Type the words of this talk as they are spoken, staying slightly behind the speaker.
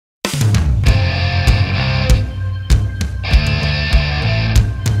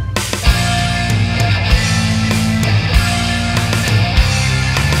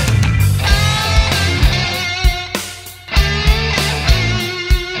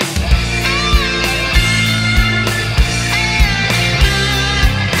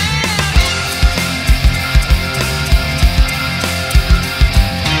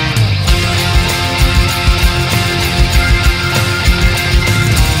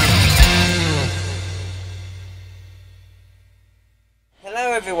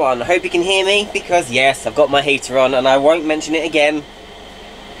on. I hope you can hear me, because yes, I've got my heater on and I won't mention it again.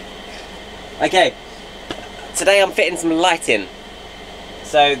 Okay, today I'm fitting some lighting.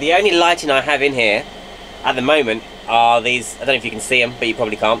 So the only lighting I have in here at the moment are these, I don't know if you can see them, but you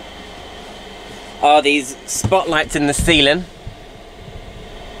probably can't, are these spotlights in the ceiling.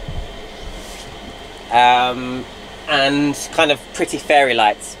 And kind of pretty fairy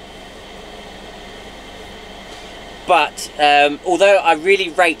lights. But although I really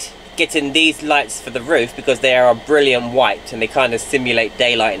rate getting these lights for the roof because they are a brilliant white and they kind of simulate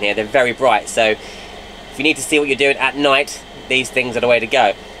daylight in here, they're very bright, so if you need to see what you're doing at night, these things are the way to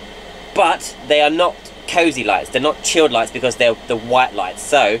go. But they are not cozy lights, they're not chilled lights because they're the white lights,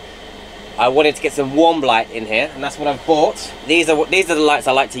 so I wanted to get some warm light in here, and that's what I've bought. These are the lights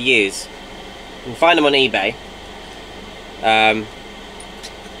I like to use. You can find them on eBay. I'll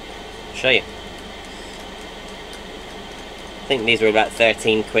show you. I think these were about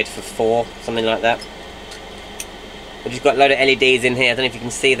 13 quid for 4, something like that. We've just got a load of LEDs in here, I don't know if you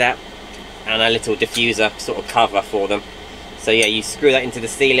can see that, and a little diffuser sort of cover for them. So yeah, you screw that into the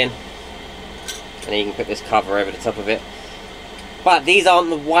ceiling and then you can put this cover over the top of it. But these aren't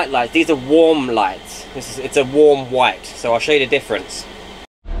the white lights, these are warm lights. It's a warm white, so I'll show you the difference.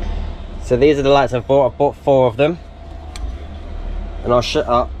 So these are the lights I've bought. I've bought 4 of them, and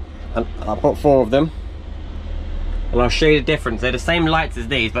I bought 4 of them. And I'll show you the difference. They're the same lights as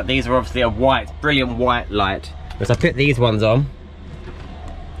these, but these are obviously a white, brilliant white light. As I put these ones on,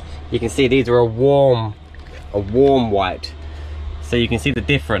 you can see these are a warm white. So you can see the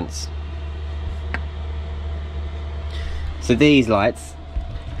difference. So these lights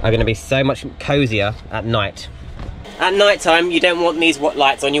are going to be so much cozier at night. At night time, you don't want these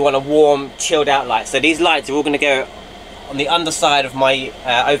lights on, you want a warm, chilled out light. So these lights are all going to go on the underside of my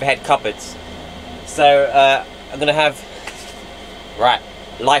overhead cupboards. So I'm gonna have, right,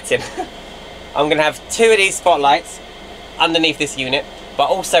 lighting. I'm gonna have 2 of these spotlights underneath this unit, but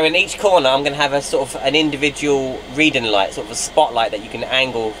also in each corner I'm gonna have a sort of an individual reading light, sort of a spotlight that you can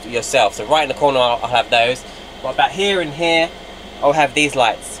angle yourself. So right in the corner I'll have those, but about here and here I'll have these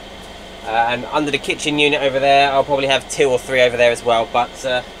lights. And under the kitchen unit over there I'll probably have 2 or 3 over there as well, but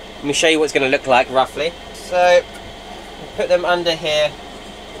let me show you what it's gonna look like roughly. So put them under here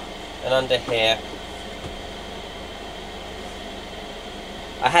and under here.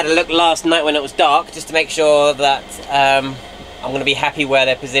 I had a look last night when it was dark just to make sure that I'm going to be happy where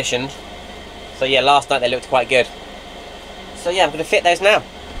they're positioned. So yeah, last night they looked quite good. So yeah, I'm going to fit those now.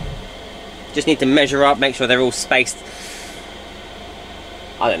 Just need to measure up, make sure they're all spaced,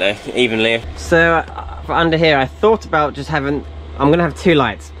 I don't know, evenly. So for under here I thought about just having, I'm going to have 2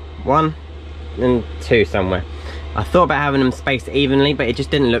 lights, 1 and 2 somewhere. I thought about having them spaced evenly, but it just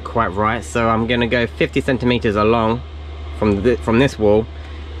didn't look quite right, so I'm going to go 50 centimeters along from this wall,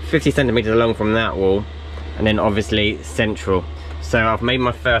 50 centimeters along from that wall, and then obviously central. So I've made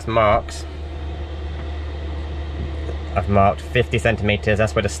my first marks. I've marked 50 centimeters,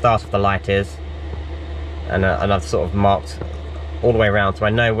 that's where the start of the light is, and I've sort of marked all the way around so I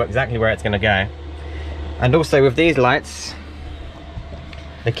know exactly where it's going to go. And also with these lights,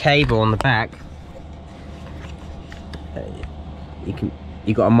 the cable on the back,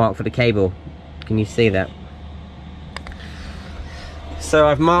 you got a mark for the cable. Can you see that? So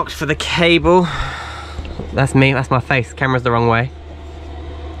I've marked for the cable. That's me, that's my face, the camera's the wrong way.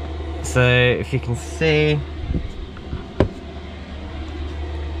 So if you can see,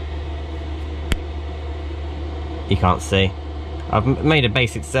 you can't see. I've made a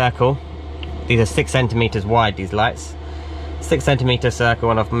basic circle. These are 6 centimeters wide, these lights. 6 centimeter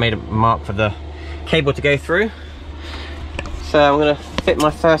circle, and I've made a mark for the cable to go through. So I'm gonna fit my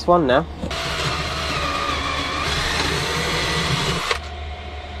first one now.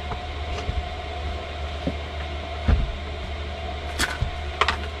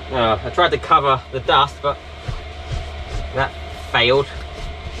 I tried to cover the dust, but that failed.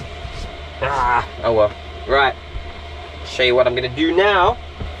 Oh well. Right, show you what I'm gonna do now.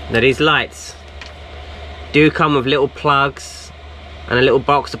 Now these lights do come with little plugs and a little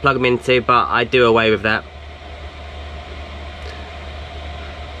box to plug them into, but I do away with that.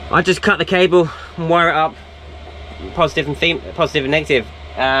 I just cut the cable and wire it up, positive and negative.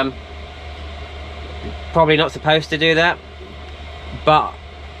 Probably not supposed to do that, but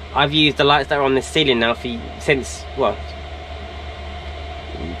I've used the lights that are on this ceiling now since what,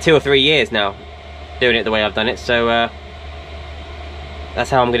 2 or 3 years now, doing it the way I've done it, so that's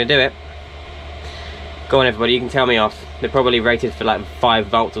how I'm going to do it. Go on everybody, you can tell me off. They're probably rated for like 5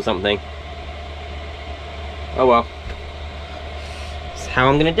 volts or something. Oh well. That's how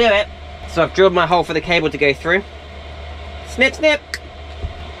I'm going to do it. So I've drilled my hole for the cable to go through. Snip snip!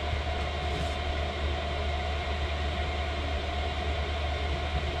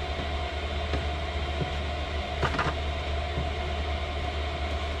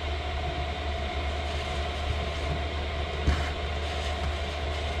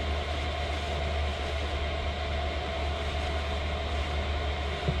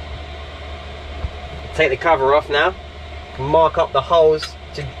 Take the cover off now, mark up the holes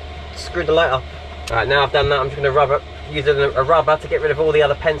to screw the light up. Alright, now I've done that, I'm just going to use a rubber to get rid of all the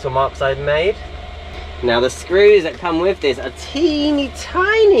other pencil marks I've made. Now the screws that come with this are teeny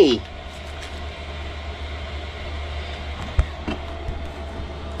tiny.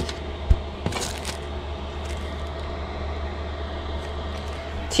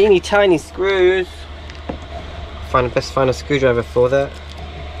 Teeny tiny screws. Best find a screwdriver for that.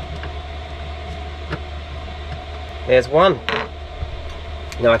 There's one.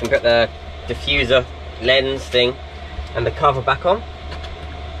 Now I can put the diffuser lens thing and the cover back on.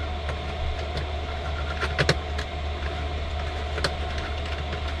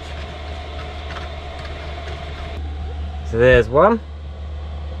 So there's one.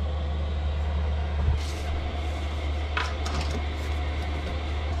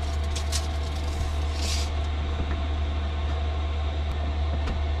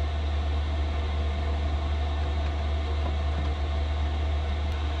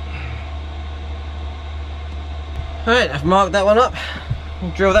 Alright, I've marked that one up.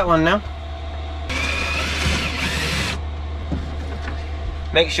 I'll drill that one now.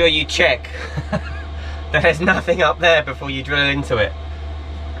 Make sure you check that there's nothing up there before you drill into it.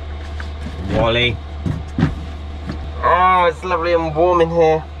 Wally. Oh, it's lovely and warm in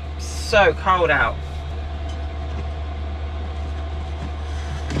here. So cold out.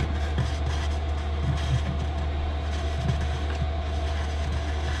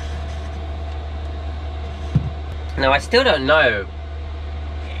 Now I still don't know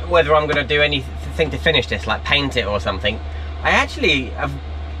whether I'm going to do anything to finish this, like paint it or something. I actually have,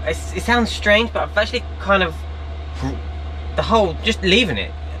 it sounds strange, but I've actually kind of, the whole, just leaving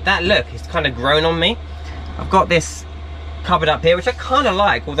it, that look has kind of grown on me. I've got this cupboard up here, which I kind of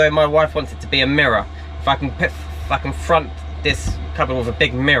like, although my wife wants it to be a mirror. If I can front this cupboard with a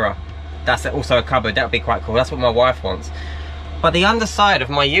big mirror, that's also a cupboard, that would be quite cool. That's what my wife wants. But the underside of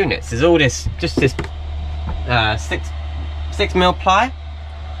my units is all this, just this 6mm ply.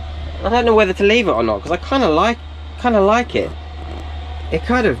 I don't know whether to leave it or not, because I kind of like it. It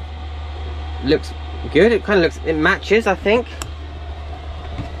kind of looks good. It kind of looks, it matches, I think.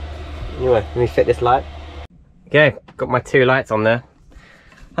 Anyway, let me fit this light. Okay, got my two lights on there.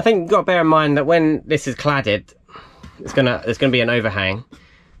 I think you've got to bear in mind that when this is cladded, there's gonna be an overhang,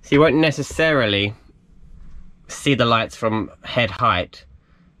 so you won't necessarily see the lights from head height.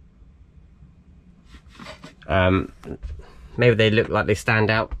 Maybe they look like they stand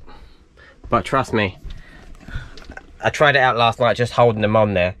out, but trust me, I tried it out last night just holding them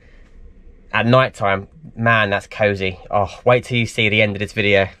on there. At night time, man, that's cozy. Oh, wait till you see the end of this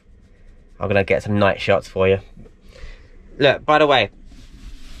video. I'm gonna get some night shots for you. Look, by the way,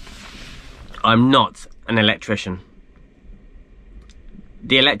 I'm not an electrician.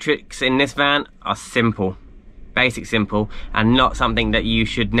 The electrics in this van are simple, basic simple, and not something that you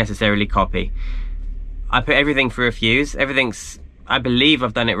should necessarily copy. I put everything through a fuse. I believe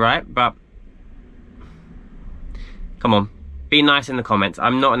I've done it right, but come on, be nice in the comments.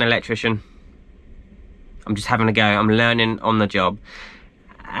 I'm not an electrician. I'm just having a go. I'm learning on the job.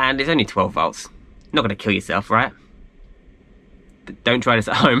 And it's only 12 volts. Not gonna kill yourself, right? Don't try this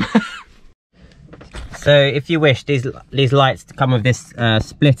at home. So if you wish, these lights come with this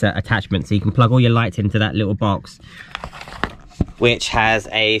splitter attachment, so you can plug all your lights into that little box, which has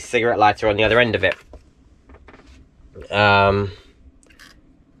a cigarette lighter on the other end of it. But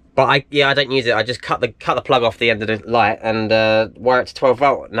I don't use it. I just cut the plug off the end of the light and wire it to 12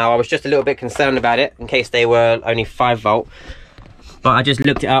 volt. Now I was just a little bit concerned about it in case they were only 5 volt, but I just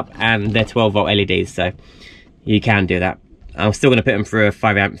looked it up and they're 12 volt LEDs, so you can do that. I'm still going to put them through a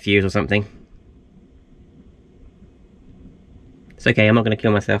 5 amp fuse or something. It's okay, I'm not going to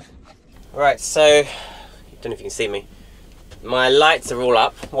kill myself. Right, so I don't know if you can see me. My lights are all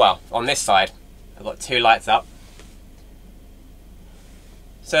up. Well, on this side I've got 2 lights up.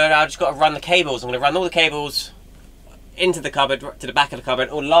 So now I've just got to run the cables. I'm going to run all the cables into the cupboard, to the back of the cupboard,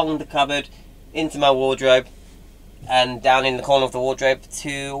 along the cupboard, into my wardrobe, and down in the corner of the wardrobe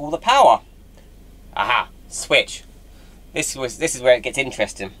to all the power. Aha, switch. This is where it gets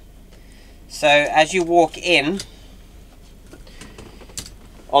interesting. So as you walk in,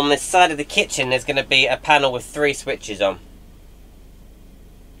 on this side of the kitchen there's going to be a panel with 3 switches on.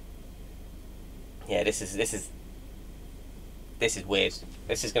 Yeah, this is weird.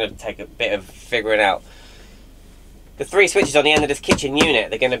 This is going to take a bit of figuring out. The 3 switches on the end of this kitchen unit,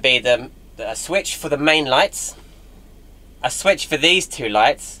 they're going to be a switch for the main lights, a switch for these 2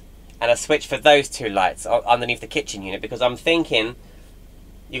 lights, and a switch for those 2 lights underneath the kitchen unit, because I'm thinking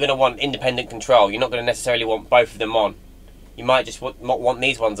you're going to want independent control. You're not going to necessarily want both of them on. you might just want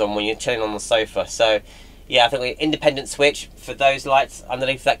these ones on when you're chilling on the sofa. So yeah, I think we independent switch for those lights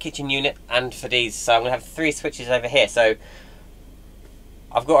underneath that kitchen unit and for these. So I'm going to have 3 switches over here. So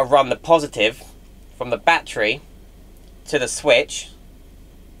I've got to run the positive from the battery to the switch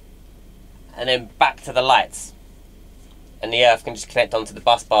and then back to the lights. And the earth can just connect onto the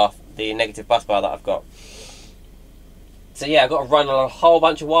bus bar, the negative bus bar that I've got. So yeah, I've got to run a whole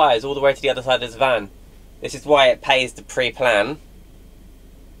bunch of wires all the way to the other side of this van. This is why it pays to pre-plan.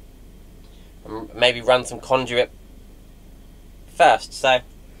 And maybe run some conduit first. So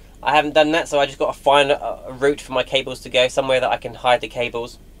I haven't done that, so I just got to find a route for my cables to go, somewhere that I can hide the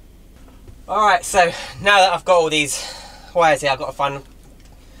cables. Alright, so now that I've got all these wires here, I've got to find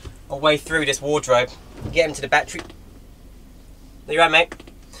a way through this wardrobe, get them to the battery. Are you right, mate?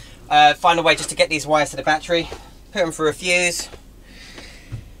 Find a way just to get these wires to the battery, put them through a fuse.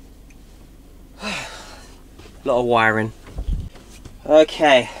 A lot of wiring.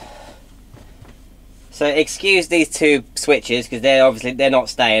 Okay. So excuse these 2 switches because they're not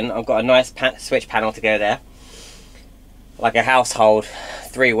staying. I've got a nice switch panel to go there, like a household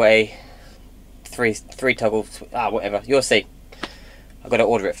 3-way, 3 toggle. Whatever. You'll see. I've got to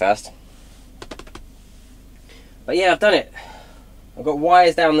order it first. But yeah, I've done it. I've got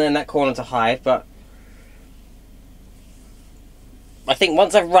wires down there in that corner to hide, but I think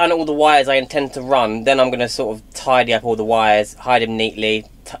once I've run all the wires I intend to run, then I'm going to sort of tidy up all the wires, hide them neatly,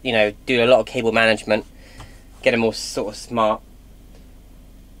 you know, do a lot of cable management, get them all sort of smart.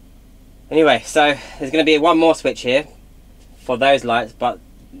 Anyway, so there's going to be one more switch here for those lights, but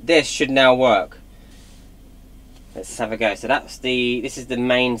this should now work. Let's have a go. So this is the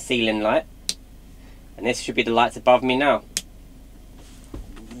main ceiling light, and this should be the lights above me now.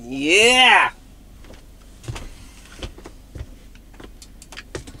 Yeah!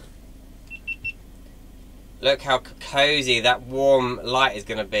 Look how cozy that warm light is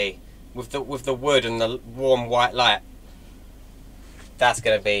going to be with the wood and the warm white light. That's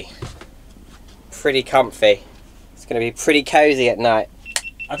going to be pretty comfy. It's going to be pretty cozy at night.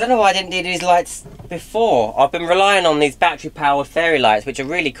 I don't know why I didn't do these lights before. I've been relying on these battery powered fairy lights, which are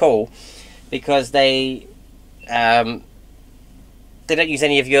really cool because they don't use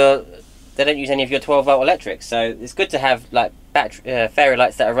any of your 12 volt electrics. So it's good to have like battery fairy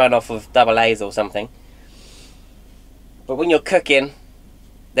lights that are run off of AA's or something. But when you're cooking,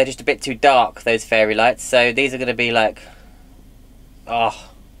 they're just a bit too dark, those fairy lights. So these are going to be like,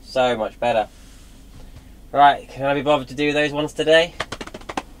 oh, so much better. Right, can I be bothered to do those ones today?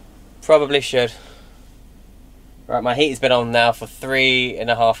 Probably should. Right, my heater's been on now for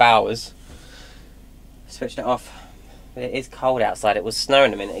 3.5 hours. Switched it off. But it is cold outside. It was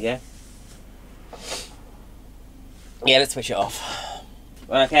snowing a minute ago. Yeah, let's switch it off.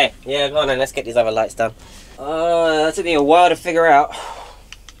 Okay, yeah, go on then, let's get these other lights done. That took me a while to figure out.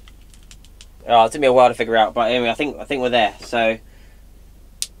 Oh, it took me a while to figure out, but anyway, I think we're there. So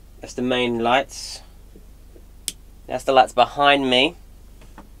that's the main lights. That's the lights behind me.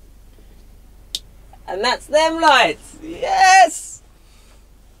 And that's them lights. Yes!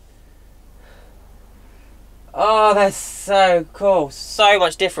 Oh, that's so cool. So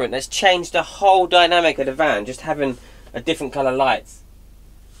much different. That's changed the whole dynamic of the van, just having a different colour lights.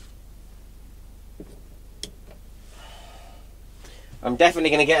 I'm definitely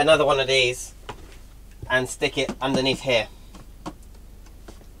going to get another one of these and stick it underneath here.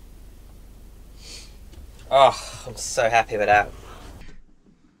 Oh, I'm so happy with that.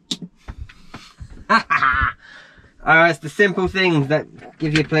 It's the simple things that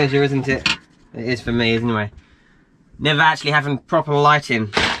give you pleasure, isn't it? It is for me, anyway. Never actually having proper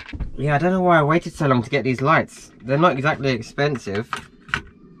lighting. Yeah, I don't know why I waited so long to get these lights. They're not exactly expensive.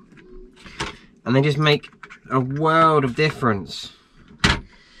 And they just make a world of difference.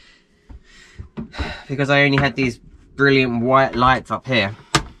 Because I only had these brilliant white lights up here.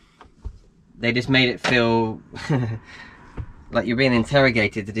 They just made it feel like you're being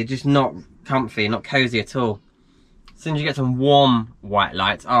interrogated. They're just not comfy, not cozy at all. As soon as you get some warm white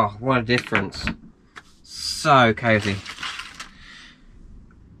lights, oh, what a difference. So cozy.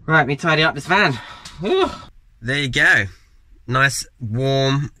 Right, let me tidy up this van. Whew. There you go. Nice,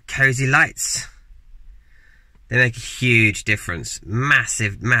 warm, cozy lights. They make a huge difference.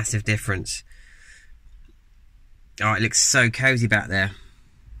 Massive, massive difference. Oh, it looks so cozy back there.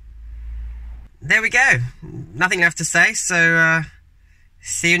 There we go. Nothing left to say, so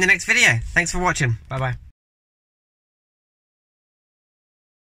see you in the next video. Thanks for watching. Bye bye.